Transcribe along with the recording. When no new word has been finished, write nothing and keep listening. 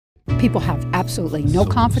People have absolutely no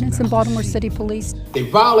confidence in Baltimore City Police. They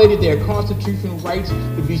violated their constitutional rights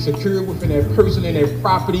to be secure within their person and their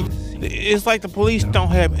property. It's like the police don't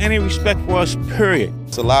have any respect for us, period.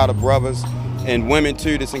 It's a lot of brothers and women,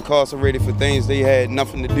 too, that's incarcerated for things they had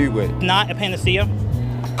nothing to do with. Not a panacea.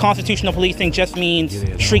 Constitutional policing just means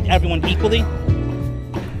treat everyone equally.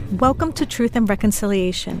 Welcome to Truth and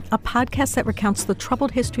Reconciliation, a podcast that recounts the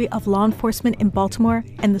troubled history of law enforcement in Baltimore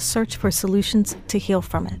and the search for solutions to heal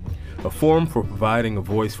from it. A forum for providing a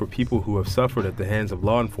voice for people who have suffered at the hands of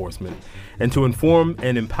law enforcement and to inform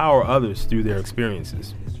and empower others through their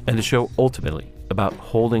experiences. And a show ultimately about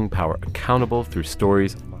holding power accountable through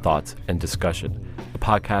stories, thoughts, and discussion. A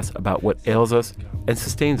podcast about what ails us and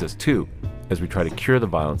sustains us, too, as we try to cure the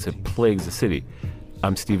violence that plagues the city.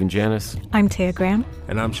 I'm Stephen Janis. I'm Taya Graham.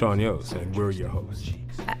 And I'm Sean Yost, and we're your hosts.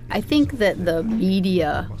 I think that the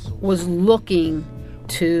media was looking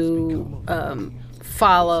to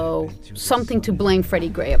follow something to blame Freddie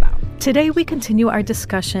Gray about. Today we continue our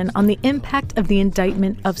discussion on the impact of the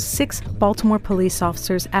indictment of 6 Baltimore police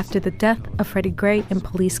officers after the death of Freddie Gray in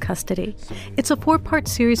police custody. It's a 4-part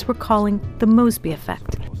series we're calling The Mosby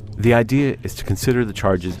Effect. The idea is to consider the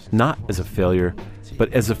charges not as a failure,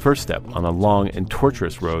 but as a first step on a long and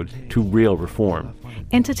torturous road to real reform.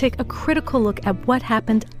 And to take a critical look at what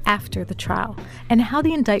happened after the trial and how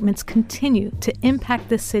the indictments continue to impact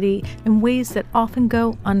the city in ways that often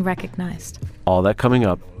go unrecognized. All that coming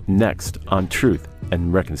up next on Truth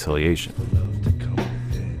and Reconciliation.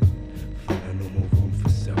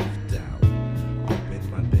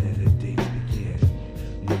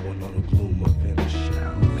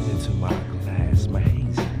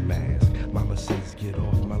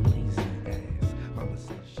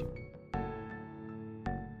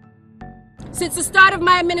 Since the start of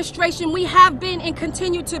my administration, we have been and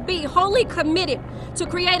continue to be wholly committed to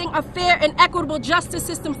creating a fair and equitable justice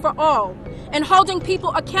system for all and holding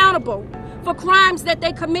people accountable for crimes that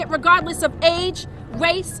they commit regardless of age,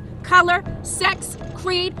 race, color, sex,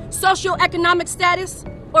 creed, socioeconomic status,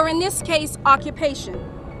 or in this case, occupation.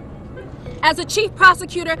 As a chief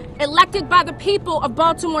prosecutor elected by the people of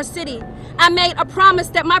Baltimore City, I made a promise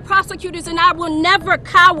that my prosecutors and I will never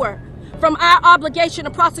cower from our obligation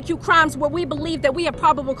to prosecute crimes where we believe that we have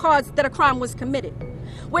probable cause that a crime was committed.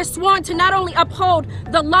 We're sworn to not only uphold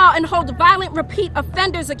the law and hold violent repeat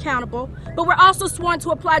offenders accountable, but we're also sworn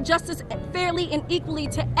to apply justice fairly and equally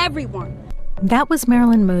to everyone. That was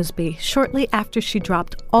Marilyn Mosby shortly after she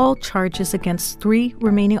dropped all charges against 3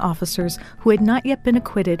 remaining officers who had not yet been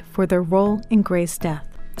acquitted for their role in Gray's death.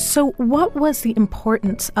 So what was the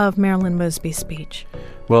importance of Marilyn Mosby's speech?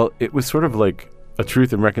 Well, it was sort of like a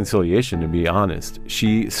truth and reconciliation, to be honest.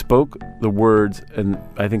 She spoke the words, and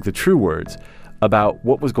I think the true words, about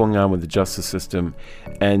what was going on with the justice system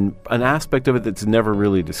and an aspect of it that's never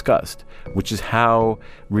really discussed, which is how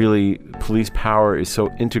really police power is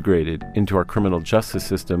so integrated into our criminal justice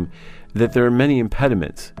system that there are many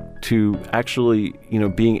impediments to actually,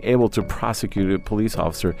 being able to prosecute a police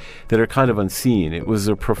officer that are kind of unseen. It was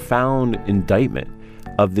a profound indictment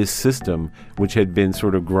of this system, which had been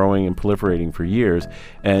sort of growing and proliferating for years.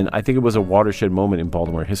 And I think it was a watershed moment in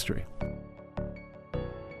Baltimore history.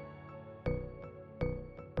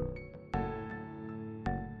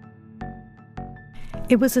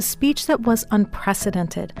 It was a speech that was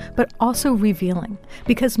unprecedented, but also revealing,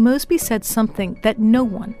 because Mosby said something that no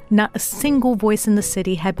one, not a single voice in the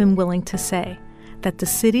city, had been willing to say, that the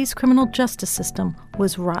city's criminal justice system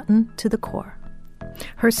was rotten to the core.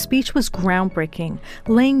 Her speech was groundbreaking,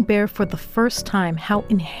 laying bare for the first time how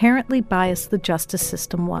inherently biased the justice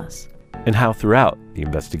system was. And how throughout the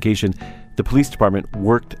investigation, the police department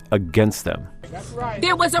worked against them.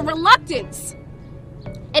 There was a reluctance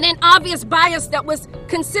and an obvious bias that was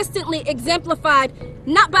consistently exemplified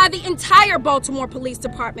not by the entire Baltimore Police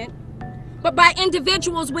Department, but by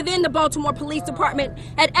individuals within the Baltimore Police Department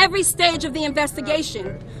at every stage of the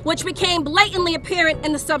investigation, which became blatantly apparent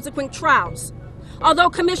in the subsequent trials.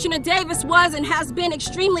 Although Commissioner Davis was and has been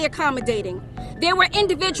extremely accommodating, there were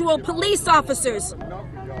individual police officers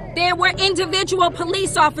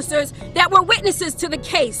that were witnesses to the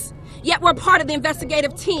case, yet were part of the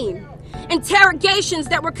investigative team. Interrogations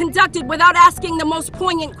that were conducted without asking the most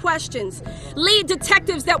poignant questions. Lead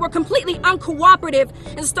detectives that were completely uncooperative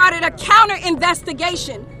and started a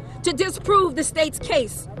counter-investigation to disprove the state's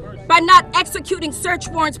case by not executing search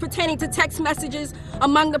warrants pertaining to text messages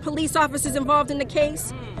among the police officers involved in the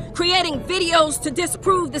case, creating videos to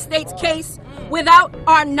disprove the state's case without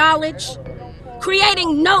our knowledge,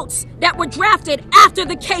 creating notes that were drafted after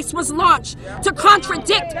the case was launched to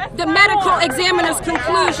contradict the medical examiner's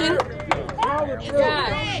conclusion,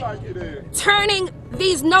 turning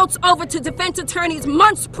these notes over to defense attorneys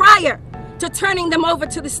months prior to turning them over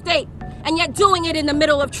to the state, and yet doing it in the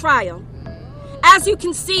middle of trial. As you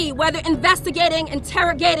can see, whether investigating,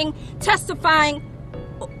 interrogating, testifying,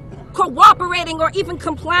 cooperating, or even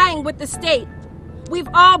complying with the state, we've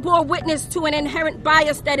all bore witness to an inherent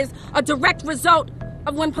bias that is a direct result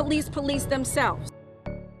of when police themselves.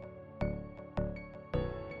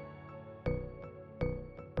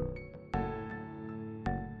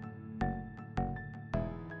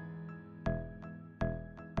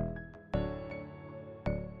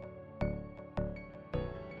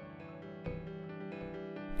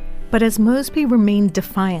 But as Mosby remained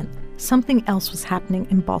defiant, something else was happening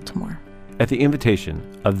in Baltimore. At the invitation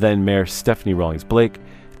of then-Mayor Stephanie Rawlings Blake,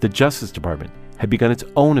 the Justice Department had begun its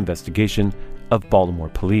own investigation of Baltimore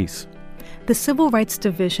police. The Civil Rights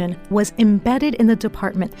Division was embedded in the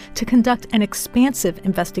department to conduct an expansive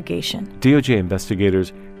investigation. DOJ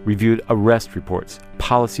investigators reviewed arrest reports,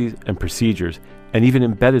 policies, and procedures, and even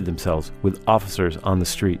embedded themselves with officers on the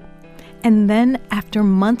street. And then, after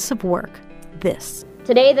months of work, this.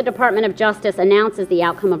 Today, the Department of Justice announces the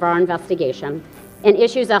outcome of our investigation and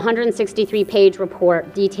issues a 163-page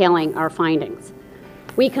report detailing our findings.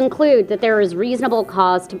 We conclude that there is reasonable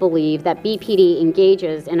cause to believe that BPD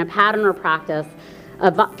engages in a pattern or practice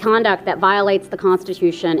of conduct that violates the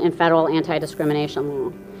Constitution and federal anti-discrimination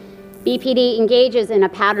law. BPD engages in a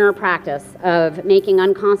pattern or practice of making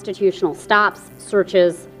unconstitutional stops,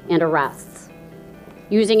 searches, and arrests,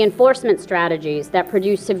 using enforcement strategies that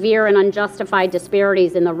produce severe and unjustified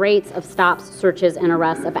disparities in the rates of stops, searches, and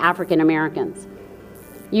arrests of African Americans,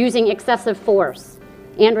 using excessive force,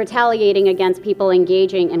 and retaliating against people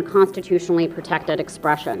engaging in constitutionally protected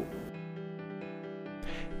expression.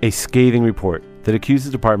 A scathing report that accused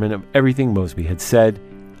the department of everything Mosby had said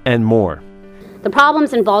and more. The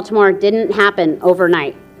problems in Baltimore didn't happen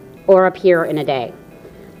overnight or appear in a day.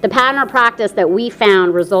 The pattern or practice that we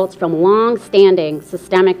found results from long-standing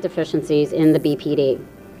systemic deficiencies in the BPD.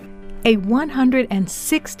 A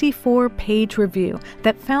 164-page review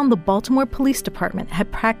that found the Baltimore Police Department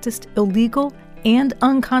had practiced illegal and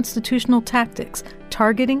unconstitutional tactics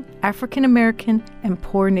targeting African American and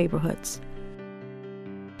poor neighborhoods.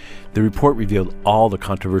 The report revealed all the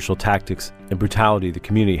controversial tactics and brutality the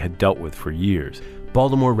community had dealt with for years.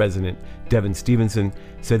 Baltimore resident Devin Stevenson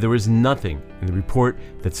said there was nothing in the report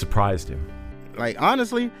that surprised him. Like,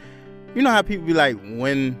 honestly, you know how people be like,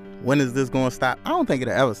 when is this going to stop? I don't think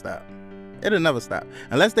it'll ever stop. It'll never stop.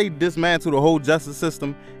 Unless they dismantle the whole justice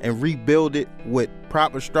system and rebuild it with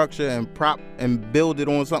proper structure and build it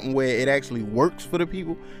on something where it actually works for the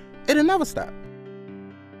people, it'll never stop.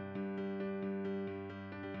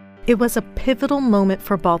 It was a pivotal moment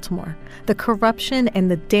for Baltimore. The corruption and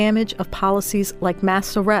the damage of policies like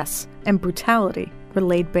mass arrests and brutality were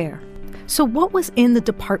laid bare. So what was in the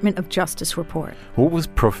Department of Justice report? What was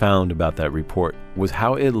profound about that report was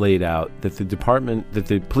how it laid out that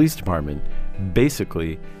the police department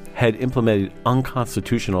basically had implemented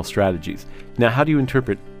unconstitutional strategies. Now, how do you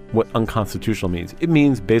interpret what unconstitutional means? It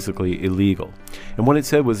means basically illegal. And what it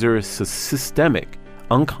said was there is a systemic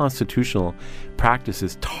unconstitutional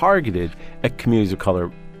practices targeted at communities of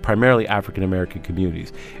color, primarily African American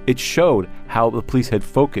communities. It showed how the police had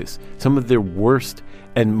focused some of their worst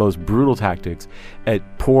and most brutal tactics at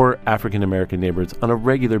poor African American neighborhoods on a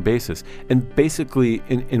regular basis, and basically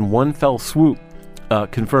in one fell swoop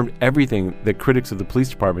confirmed everything that critics of the police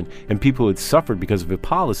department and people who had suffered because of the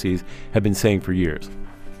policies have been saying for years.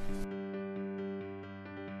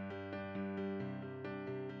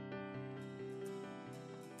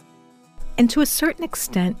 And to a certain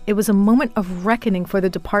extent, it was a moment of reckoning for the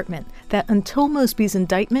department that, until Mosby's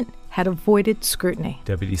indictment, had avoided scrutiny.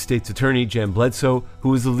 Deputy State's Attorney Jen Bledsoe, who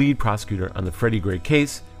was the lead prosecutor on the Freddie Gray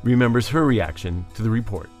case, remembers her reaction to the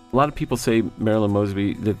report. A lot of people say, Marilyn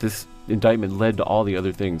Mosby, that this indictment led to all the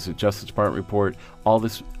other things, the Justice Department report, all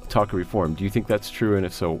this talk of reform. Do you think that's true? And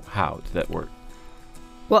if so, how did that work?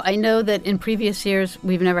 Well, I know that in previous years,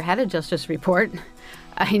 we've never had a justice report.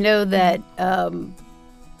 I know that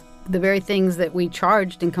the very things that we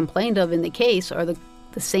charged and complained of in the case are the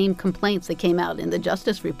same complaints that came out in the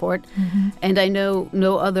justice report. Mm-hmm. And I know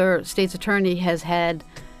no other state's attorney has had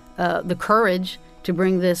the courage to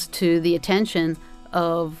bring this to the attention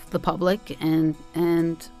of the public. And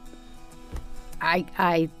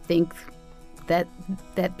I think that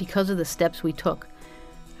because of the steps we took,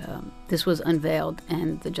 this was unveiled,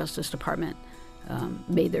 and the Justice Department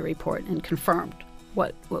made their report and confirmed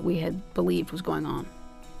what we had believed was going on.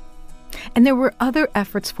 And there were other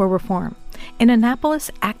efforts for reform. In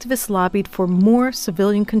Annapolis, activists lobbied for more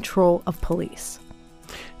civilian control of police.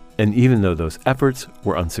 And even though those efforts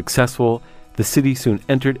were unsuccessful, the city soon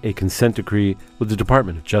entered a consent decree with the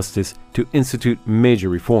Department of Justice to institute major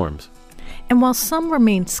reforms. And while some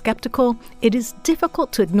remain skeptical, it is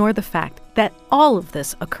difficult to ignore the fact that all of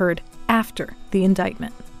this occurred after the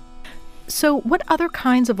indictment. So what other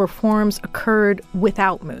kinds of reforms occurred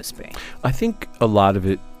without Mosby? I think a lot of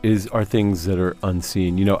it are things that are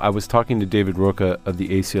unseen. You know, I was talking to David Roca of the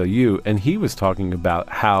ACLU, and he was talking about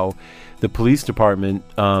how the police department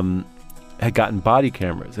had gotten body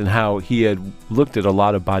cameras and how he had looked at a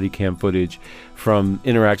lot of body cam footage from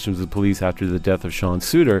interactions with police after the death of Sean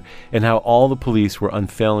Suiter, and how all the police were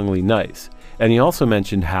unfailingly nice. And he also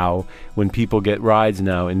mentioned how when people get rides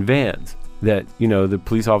now in vans, that, you know, the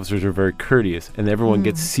police officers are very courteous and everyone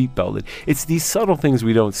gets seatbelted. It's these subtle things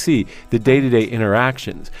we don't see, the day-to-day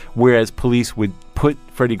interactions, whereas police would put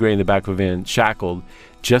Freddie Gray in the back of a van shackled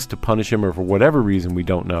just to punish him or for whatever reason we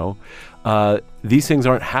don't know. These things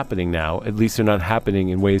aren't happening now. At least they're not happening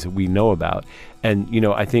in ways that we know about. And, you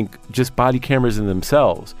know, I think just body cameras in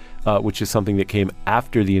themselves, which is something that came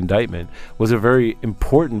after the indictment, was a very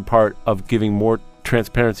important part of giving more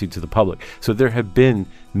transparency to the public. So there have been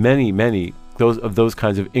many those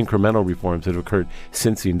kinds of incremental reforms that have occurred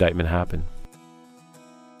since the indictment happened.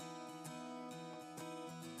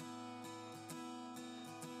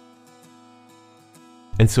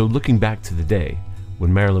 And so looking back to the day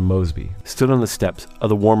when Marilyn Mosby stood on the steps of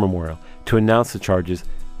the War Memorial to announce the charges,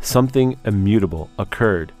 something immutable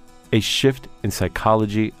occurred, a shift in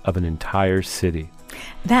psychology of an entire city.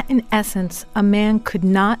 That, in essence, a man could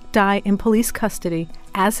not die in police custody,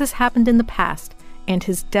 as has happened in the past, and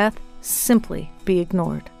his death simply be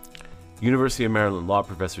ignored. University of Maryland law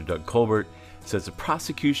professor Doug Colbert says the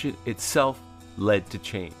prosecution itself led to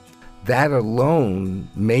change. That alone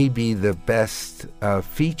may be the best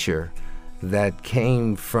feature that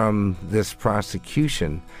came from this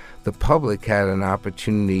prosecution. The public had an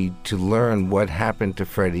opportunity to learn what happened to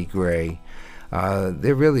Freddie Gray.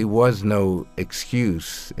 There really was no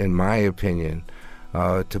excuse, in my opinion,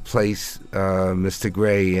 to place Mr.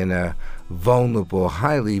 Gray in a vulnerable,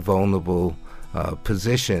 highly vulnerable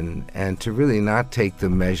position, and to really not take the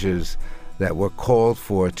measures that were called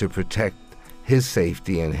for to protect his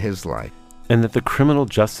safety and his life. And that the criminal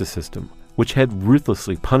justice system, which had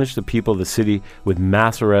ruthlessly punished the people of the city with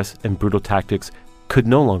mass arrests and brutal tactics, could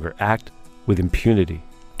no longer act with impunity.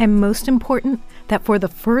 And most important, that for the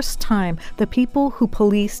first time, the people who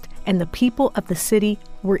policed and the people of the city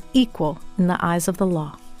were equal in the eyes of the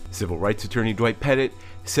law. Civil rights attorney Dwight Pettit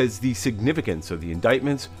says the significance of the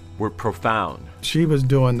indictments were profound. She was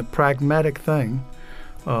doing the pragmatic thing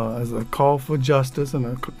as a call for justice and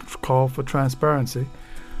a call for transparency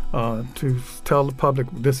to tell the public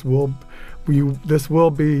this will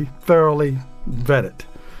be thoroughly vetted.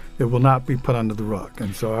 It will not be put under the rug.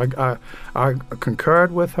 And so I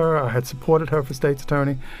concurred with her. I had supported her for state's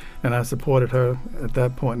attorney, and I supported her at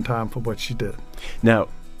that point in time for what she did. Now,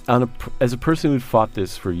 as a person who'd fought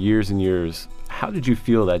this for years and years, how did you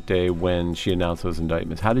feel that day when she announced those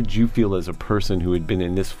indictments? How did you feel as a person who had been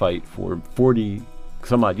in this fight for 40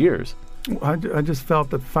 some odd years? I just felt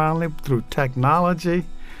that finally, through technology,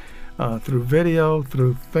 through video,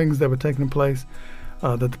 through things that were taking place,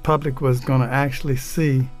 that the public was going to actually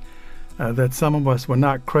see that some of us were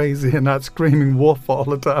not crazy and not screaming wolf all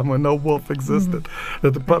the time when no wolf existed,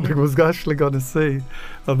 that the public was actually going to see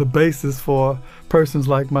the basis for persons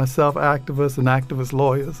like myself, activists and activist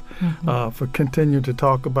lawyers, for continue to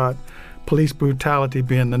talk about police brutality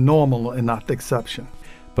being the normal and not the exception.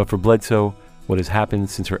 But for Bledsoe, what has happened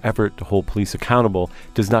since her effort to hold police accountable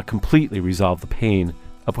does not completely resolve the pain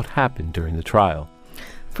of what happened during the trial.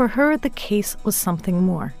 For her, the case was something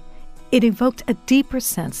more. It evoked a deeper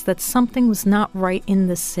sense that something was not right in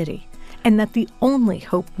this city, and that the only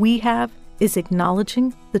hope we have is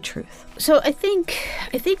acknowledging the truth. So I think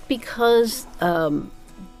because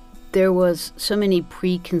there was so many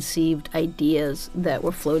preconceived ideas that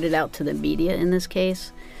were floated out to the media in this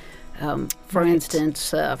case. For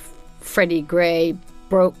instance, Freddie Gray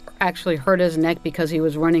actually hurt his neck because he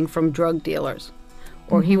was running from drug dealers,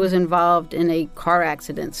 or he was involved in a car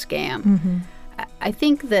accident scam. I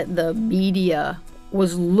think that the media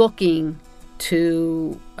was looking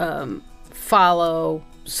to follow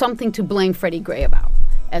something to blame Freddie Gray about,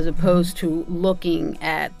 as opposed to looking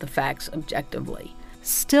at the facts objectively.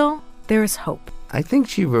 Still, there is hope. I think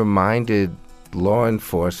she reminded law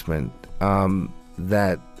enforcement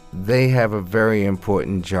that they have a very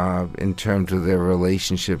important job in terms of their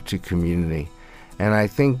relationship to community. And I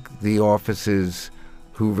think the officers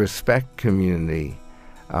who respect community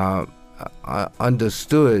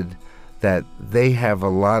understood that they have a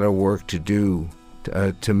lot of work to do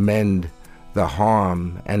to mend the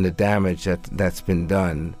harm and the damage that's been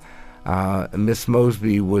done. Miss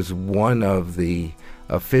Mosby was one of the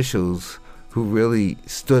officials who really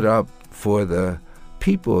stood up for the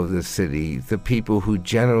people of the city, the people who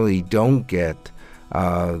generally don't get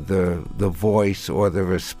the voice or the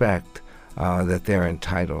respect that they're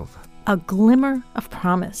entitled. A glimmer of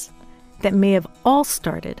promise that may have all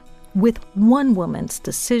started with one woman's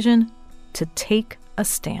decision to take a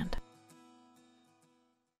stand.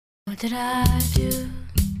 What did I do?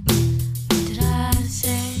 What did I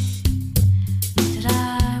say? What did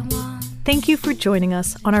I want? Thank you for joining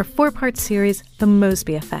us on our 4-part series, The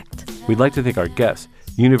Mosby Effect. We'd like to thank our guests,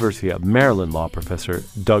 University of Maryland law professor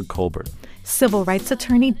Doug Colbert, civil rights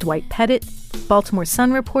attorney Dwight Pettit, Baltimore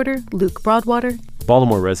Sun reporter Luke Broadwater,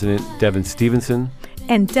 Baltimore resident Devin Stevenson,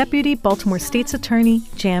 and Deputy Baltimore State's Attorney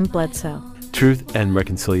Jan Bledsoe. Truth and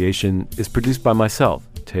Reconciliation is produced by myself,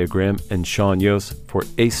 Taya Graham, and Sean Yost for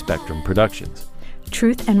Ace Spectrum Productions.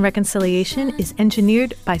 Truth and Reconciliation is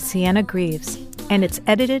engineered by Sienna Greaves, and it's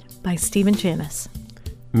edited by Stephen Janis.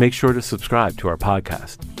 Make sure to subscribe to our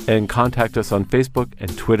podcast and contact us on Facebook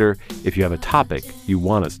and Twitter if you have a topic you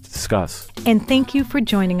want us to discuss. And thank you for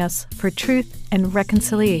joining us for Truth and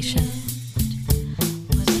Reconciliation.